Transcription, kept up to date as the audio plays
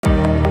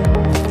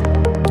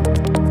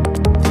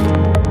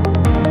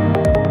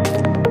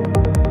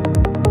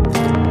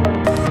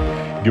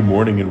Good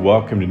morning and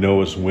welcome to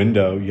Noah's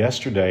Window.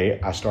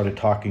 Yesterday, I started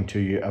talking to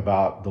you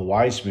about the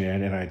wise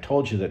men, and I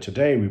told you that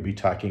today we'd be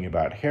talking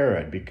about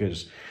Herod,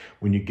 because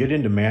when you get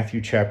into Matthew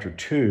chapter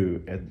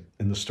 2 and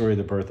in the story of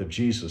the birth of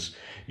Jesus,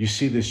 you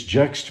see this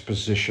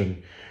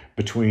juxtaposition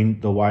between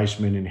the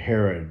wise men and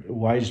Herod.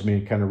 Wise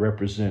men kind of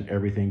represent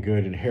everything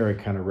good, and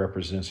Herod kind of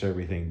represents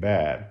everything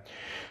bad.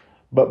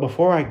 But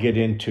before I get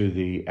into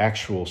the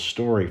actual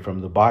story from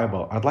the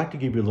Bible, I'd like to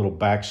give you a little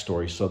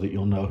backstory so that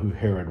you'll know who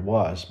Herod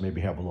was, maybe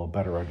have a little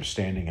better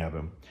understanding of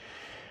him.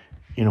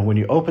 You know, when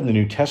you open the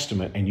New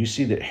Testament and you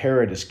see that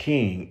Herod is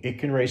king, it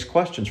can raise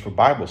questions for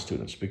Bible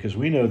students, because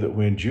we know that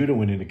when Judah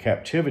went into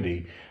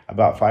captivity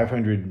about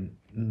 500,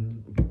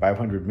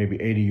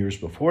 maybe 80 years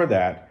before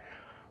that,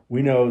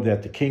 we know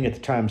that the king at the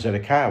time,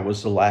 Zedekiah,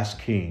 was the last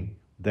king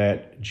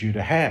that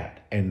Judah had,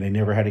 and they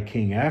never had a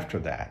king after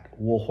that.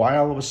 Well, why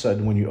all of a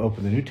sudden, when you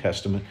open the New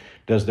Testament,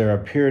 does there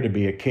appear to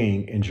be a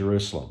king in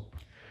Jerusalem?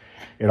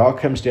 It all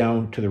comes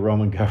down to the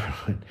Roman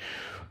government.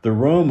 The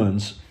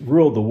Romans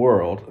ruled the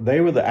world. They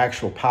were the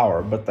actual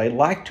power, but they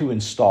liked to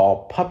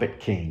install puppet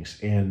kings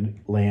in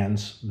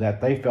lands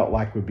that they felt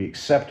like would be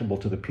acceptable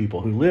to the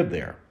people who lived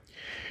there.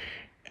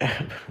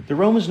 The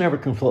Romans never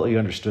completely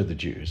understood the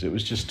Jews. It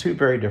was just two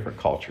very different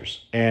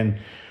cultures. And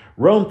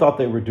Rome thought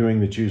they were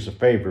doing the Jews a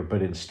favor,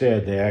 but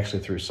instead they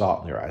actually threw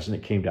salt in their eyes, and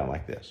it came down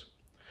like this.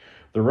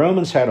 The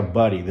Romans had a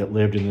buddy that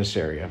lived in this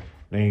area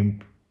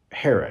named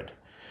Herod,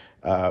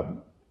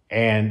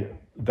 and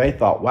they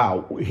thought,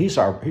 wow, he's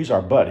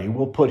our buddy.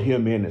 We'll put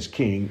him in as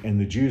king,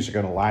 and the Jews are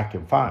going to like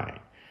him fine.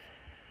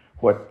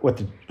 What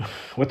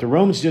the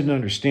Romans didn't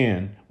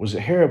understand was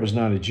that Herod was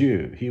not a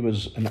Jew. He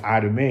was an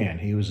Idumean.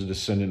 He was a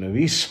descendant of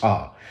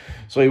Esau.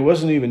 So he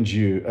wasn't even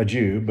a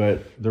Jew,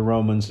 but the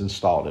Romans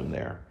installed him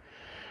there.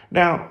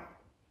 Now,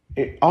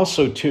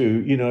 also,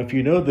 too, if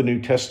you know the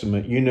New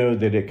Testament, you know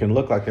that it can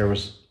look like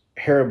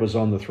Herod was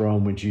on the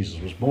throne when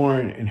Jesus was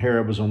born, and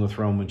Herod was on the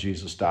throne when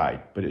Jesus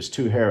died. But it's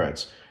two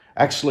Herods.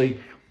 Actually,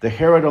 the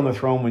Herod on the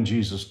throne when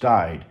Jesus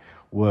died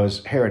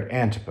was Herod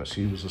Antipas.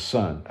 He was a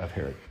son of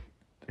Herod.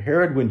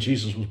 Herod, when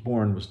Jesus was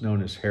born, was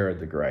known as Herod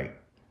the Great.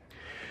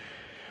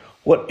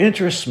 What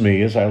interests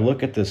me as I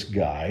look at this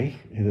guy,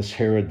 this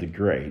Herod the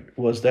Great,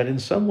 was that in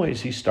some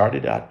ways he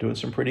started out doing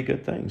some pretty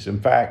good things. In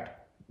fact,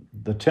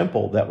 the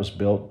temple that was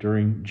built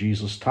during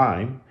Jesus'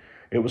 time,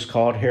 it was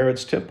called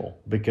Herod's Temple,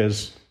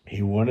 because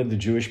he wanted the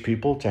Jewish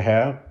people to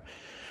have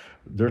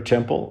their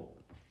temple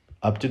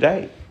up to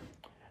date.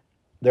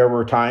 There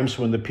were times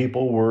when the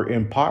people were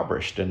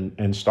impoverished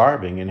and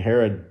starving, and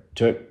Herod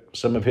took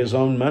some of his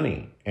own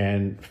money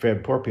and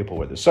fed poor people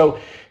with it. So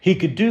he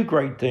could do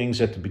great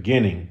things at the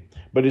beginning,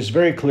 but it's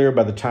very clear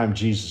by the time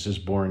Jesus is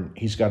born,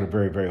 he's got a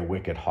very, very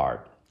wicked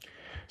heart.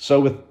 So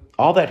with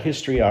all that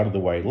history out of the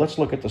way, let's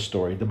look at the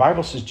story. The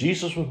Bible says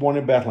Jesus was born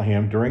in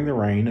Bethlehem during the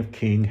reign of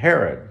King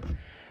Herod.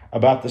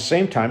 About the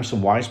same time,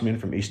 some wise men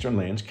from eastern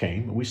lands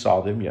came. We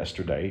saw them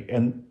yesterday.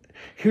 And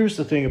here's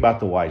the thing about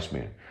the wise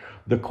men.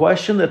 The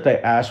question that they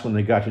asked when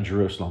they got to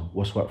Jerusalem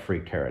was what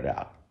freaked Herod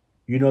out.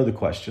 You know the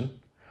question.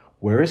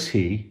 Where is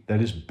he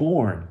that is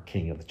born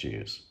King of the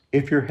Jews?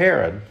 If you're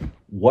Herod,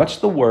 what's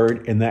the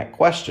word in that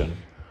question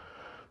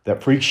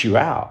that freaks you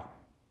out?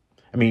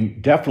 I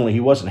mean, definitely he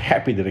wasn't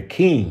happy that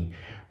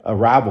a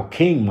rival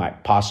king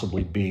might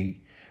possibly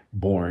be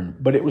born,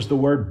 but it was the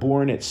word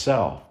born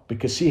itself.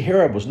 Because see,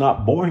 Herod was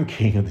not born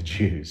king of the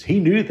Jews. He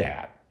knew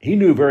that. He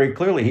knew very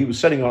clearly he was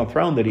sitting on a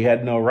throne that he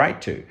had no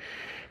right to.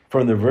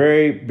 From the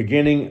very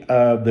beginning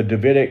of the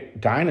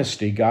Davidic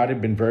dynasty, God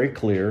had been very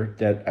clear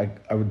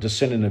that a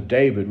descendant of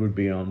David would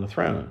be on the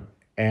throne.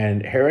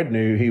 And Herod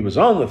knew he was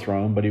on the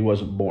throne, but he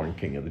wasn't born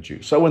king of the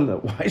Jews. So when the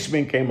wise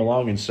men came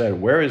along and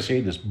said, where is he,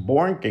 this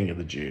born king of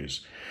the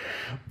Jews?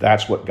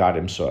 That's what got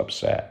him so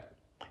upset.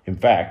 In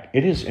fact,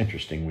 it is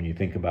interesting when you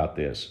think about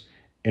this.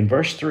 In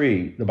verse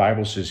 3, the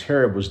Bible says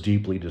Herod was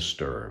deeply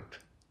disturbed.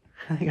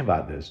 Think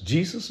about this.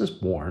 Jesus is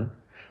born.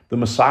 The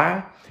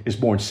Messiah is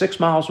born 6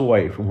 miles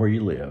away from where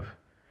you live.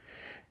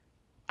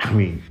 I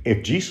mean,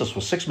 if Jesus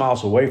was 6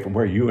 miles away from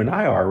where you and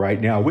I are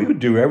right now, we would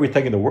do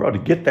everything in the world to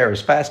get there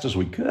as fast as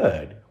we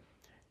could.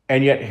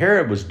 And yet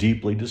Herod was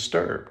deeply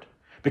disturbed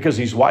because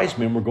these wise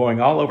men were going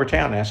all over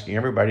town asking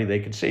everybody they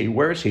could see,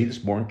 where is he, this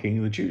born king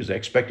of the Jews? They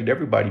expected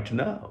everybody to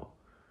know.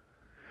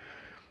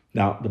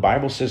 Now, the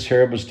Bible says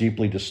Herod was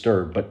deeply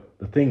disturbed, but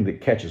the thing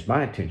that catches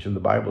my attention, the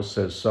Bible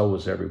says so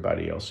was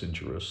everybody else in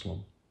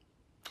Jerusalem.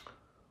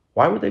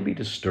 Why would they be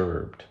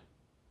disturbed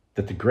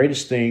that the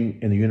greatest thing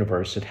in the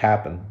universe had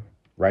happened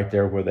right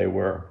there where they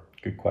were?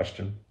 Good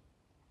question.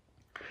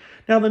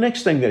 Now, the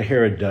next thing that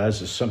Herod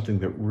does is something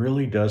that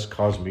really does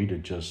cause me to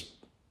just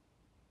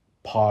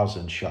pause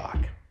in shock.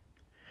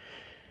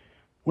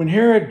 When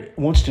Herod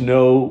wants to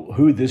know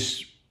who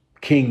this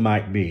king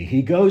might be,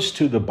 he goes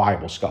to the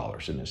Bible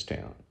scholars in this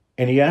town,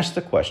 and he asks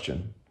the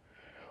question,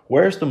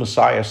 where's the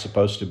Messiah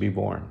supposed to be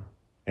born?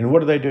 And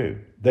what do?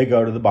 They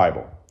go to the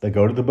Bible. They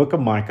go to the book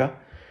of Micah,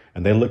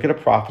 and they look at a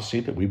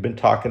prophecy that we've been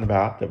talking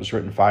about that was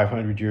written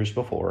 500 years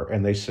before,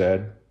 and they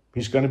said,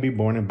 he's going to be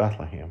born in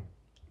Bethlehem.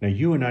 Now,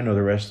 you and I know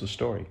the rest of the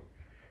story.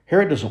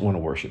 Herod doesn't want to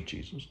worship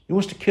Jesus. He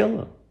wants to kill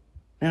him.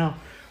 Now,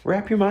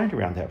 wrap your mind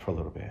around that for a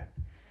little bit.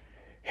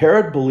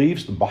 Herod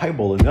believes the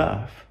Bible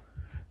enough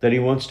that he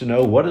wants to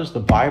know, what does the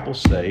Bible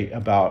say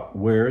about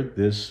where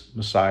this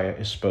Messiah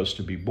is supposed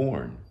to be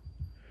born?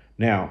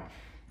 Now,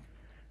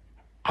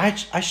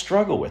 I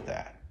struggle with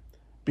that,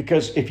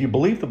 because if you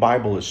believe the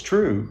Bible is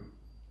true,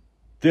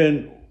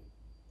 then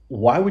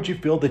why would you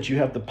feel that you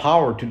have the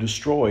power to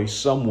destroy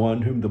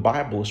someone whom the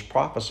Bible has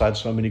prophesied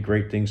so many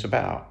great things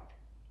about?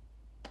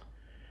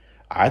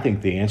 I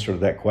think the answer to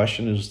that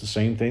question is the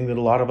same thing that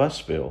a lot of us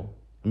feel.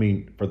 I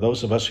mean, for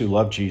those of us who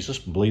love Jesus,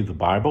 believe the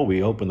Bible,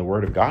 we open the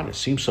Word of God, and it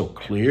seems so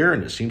clear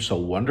and it seems so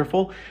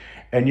wonderful,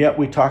 and yet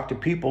we talk to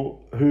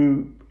people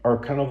who are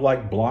kind of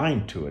like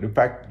blind to it. In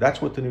fact,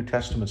 that's what the New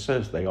Testament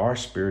says. They are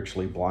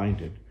spiritually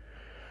blinded.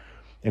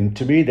 And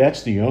to me,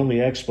 that's the only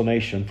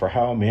explanation for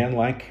how a man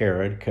like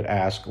Herod could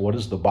ask, what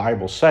does the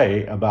Bible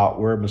say about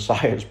where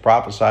Messiah is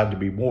prophesied to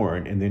be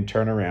born, and then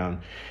turn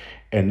around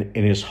and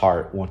in his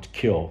heart want to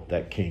kill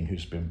that king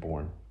who's been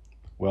born.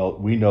 Well,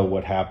 we know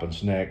what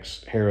happens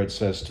next. Herod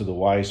says to the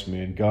wise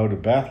men, go to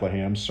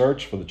Bethlehem,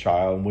 search for the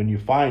child, and when you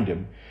find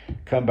him,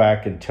 come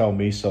back and tell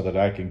me so that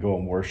I can go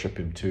and worship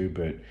him too.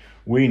 But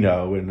we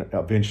know, and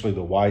eventually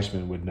the wise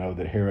men would know,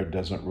 that Herod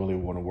doesn't really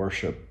want to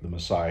worship the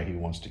Messiah. He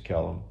wants to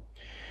kill him.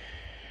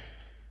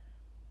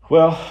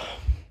 Well,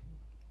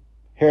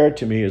 Herod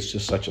to me is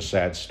just such a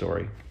sad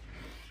story.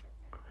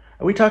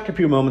 And we talked a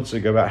few moments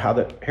ago about how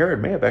that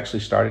Herod may have actually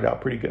started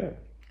out pretty good,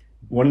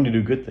 wanting to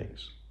do good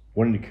things,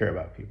 wanting to care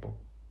about people.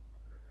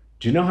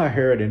 Do you know how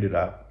Herod ended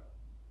up?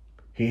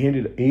 He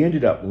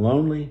ended up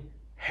lonely,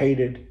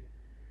 hated,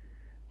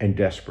 and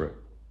desperate.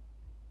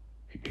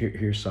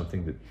 Here's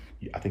something that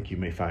I think you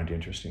may find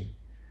interesting.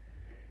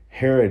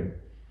 Herod,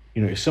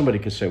 somebody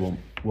could say,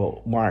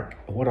 well, Mark,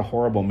 what a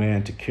horrible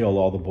man to kill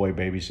all the boy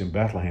babies in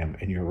Bethlehem.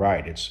 And you're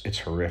right, it's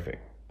horrific.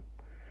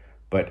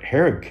 But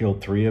Herod killed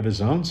 3 of his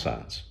own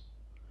sons,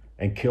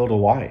 and killed a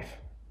wife,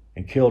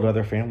 and killed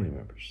other family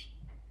members.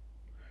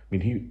 I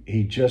mean,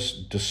 he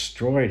just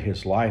destroyed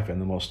his life in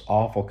the most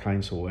awful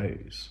kinds of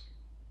ways.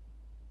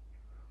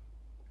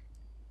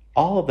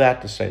 All of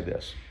that to say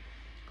this.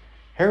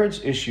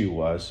 Herod's issue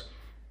was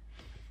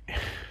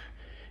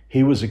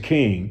he was a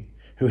king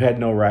who had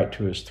no right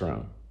to his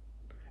throne,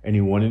 and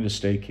he wanted to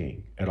stay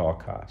king at all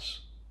costs.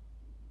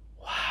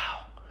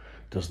 Wow.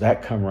 Does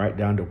that come right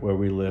down to where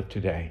we live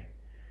today?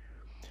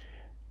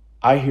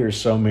 I hear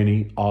so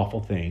many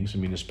awful things. I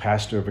mean, as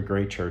pastor of a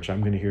great church,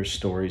 I'm going to hear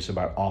stories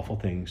about awful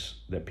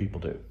things that people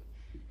do.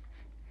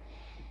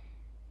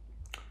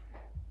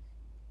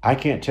 I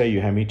can't tell you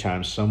how many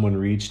times someone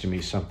reads to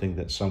me something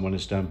that someone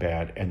has done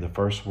bad, and the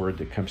first word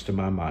that comes to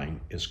my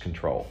mind is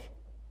control.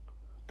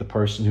 The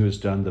person who has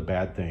done the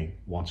bad thing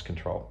wants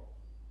control.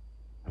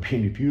 I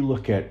mean, if you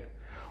look at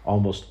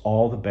almost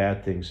all the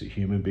bad things that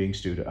human beings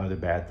do to other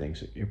bad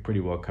things, it pretty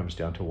well comes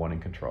down to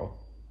wanting control.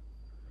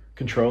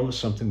 Control is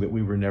something that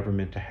we were never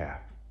meant to have.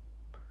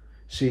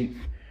 See,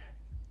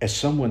 as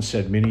someone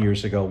said many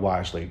years ago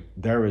wisely,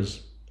 there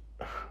is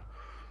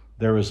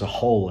a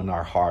hole in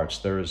our hearts.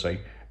 There is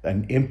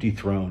an empty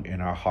throne in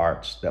our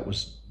hearts that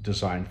was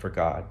designed for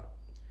God.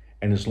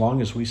 And as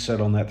long as we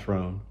sit on that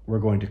throne, we're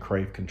going to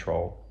crave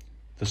control.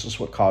 This is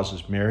what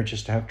causes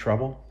marriages to have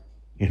trouble.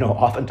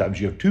 Oftentimes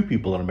you have 2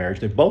 people in a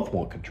marriage, they both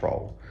want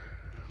control.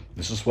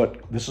 This is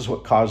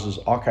what causes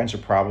all kinds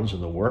of problems in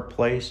the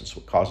workplace. It's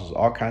what causes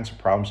all kinds of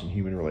problems in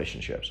human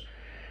relationships.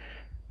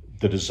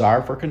 The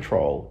desire for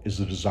control is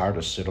the desire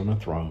to sit on a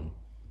throne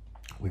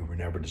we were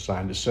never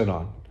designed to sit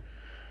on.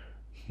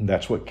 And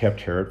that's what kept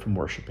Herod from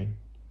worshiping.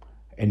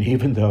 And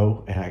even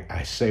though, and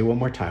I say one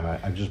more time,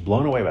 I'm just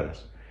blown away by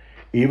this,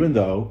 even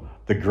though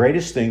the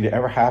greatest thing that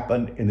ever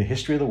happened in the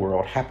history of the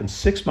world happened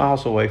 6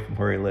 miles away from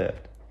where he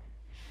lived,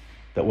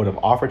 that would have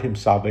offered him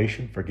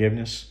salvation,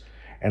 forgiveness,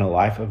 and a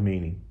life of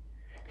meaning,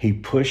 he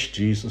pushed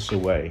Jesus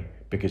away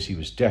because he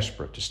was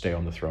desperate to stay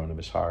on the throne of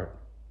his heart.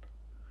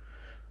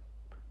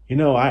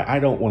 I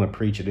don't want to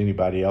preach at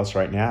anybody else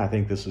right now. I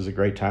think this is a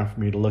great time for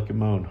me to look at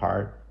my own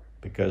heart,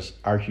 because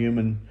our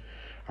human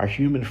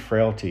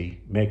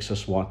frailty makes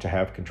us want to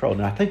have control.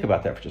 Now, think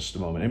about that for just a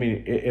moment. I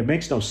mean, it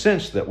makes no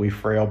sense that we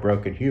frail,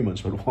 broken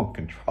humans would want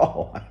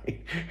control.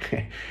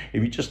 If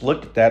you just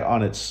looked at that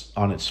on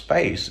its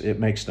face, it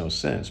makes no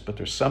sense. But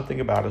there's something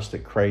about us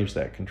that craves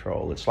that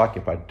control. It's like,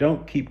 if I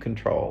don't keep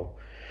control,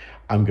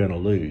 I'm going to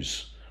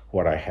lose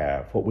what I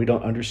have. What we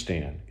don't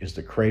understand is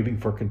the craving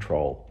for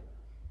control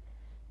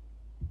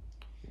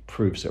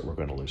proves that we're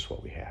going to lose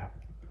what we have.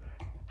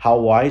 How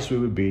wise we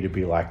would be to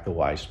be like the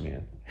wise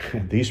men.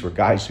 These were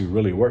guys who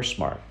really were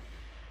smart.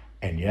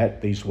 And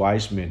yet these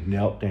wise men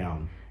knelt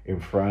down in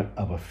front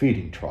of a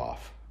feeding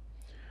trough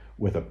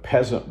with a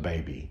peasant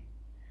baby,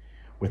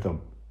 with a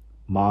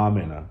mom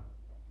and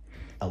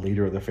a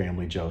leader of the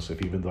family,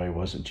 Joseph, even though he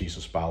wasn't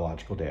Jesus'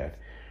 biological dad.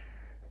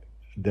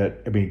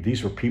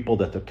 These were people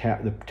that the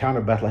town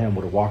of Bethlehem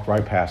would have walked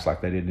right past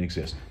like they didn't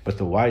exist. But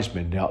the wise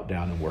men knelt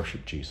down and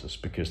worshiped Jesus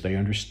because they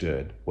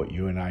understood what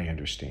you and I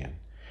understand,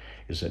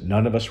 is that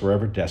none of us were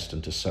ever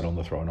destined to sit on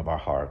the throne of our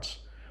hearts.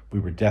 We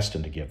were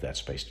destined to give that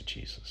space to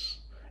Jesus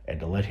and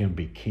to let him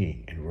be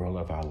king and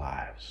ruler of our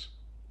lives.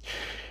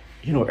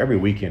 You know, every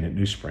weekend at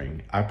New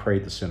Spring, I pray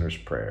the sinner's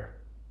prayer,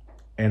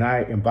 and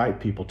I invite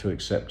people to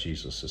accept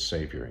Jesus as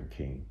Savior and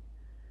King.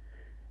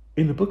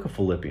 In the book of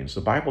Philippians,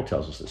 the Bible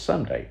tells us that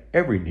someday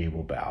every knee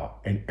will bow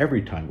and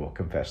every tongue will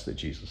confess that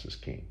Jesus is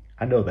King.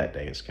 I know that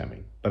day is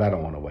coming, but I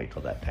don't want to wait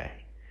till that day.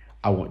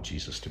 I want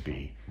Jesus to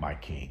be my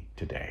King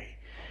today.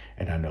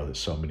 And I know that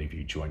so many of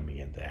you join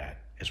me in that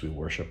as we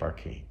worship our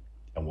King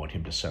and want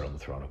him to sit on the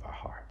throne of our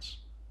hearts.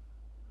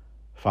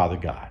 Father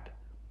God,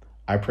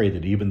 I pray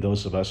that even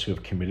those of us who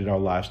have committed our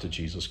lives to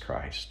Jesus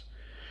Christ,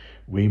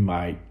 we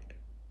might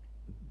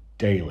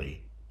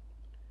daily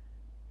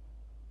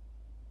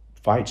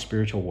fight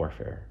spiritual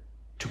warfare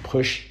to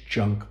push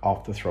junk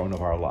off the throne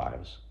of our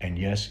lives, and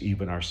yes,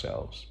 even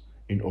ourselves,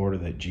 in order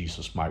that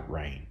Jesus might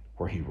reign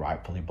where he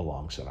rightfully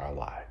belongs in our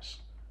lives.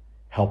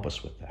 Help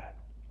us with that.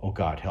 Oh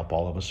God, help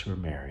all of us who are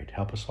married.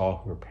 Help us all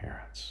who are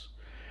parents.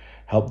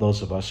 Help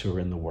those of us who are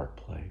in the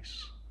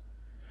workplace.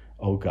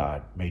 Oh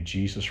God, may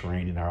Jesus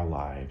reign in our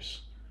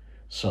lives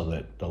so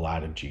that the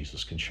light of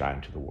Jesus can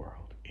shine to the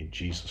world. In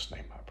Jesus'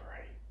 name I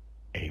pray.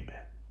 Amen.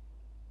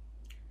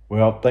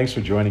 Well, thanks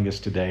for joining us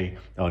today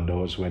on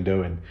Noah's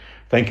Window, and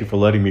thank you for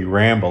letting me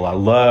ramble. I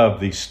love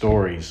these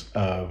stories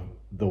of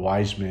the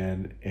wise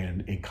men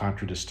and, in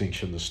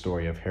contradistinction, the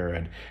story of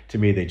Herod. To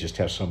me, they just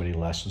have so many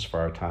lessons for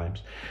our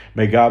times.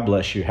 May God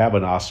bless you. Have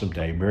an awesome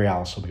day. Mary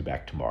Alice will be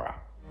back tomorrow.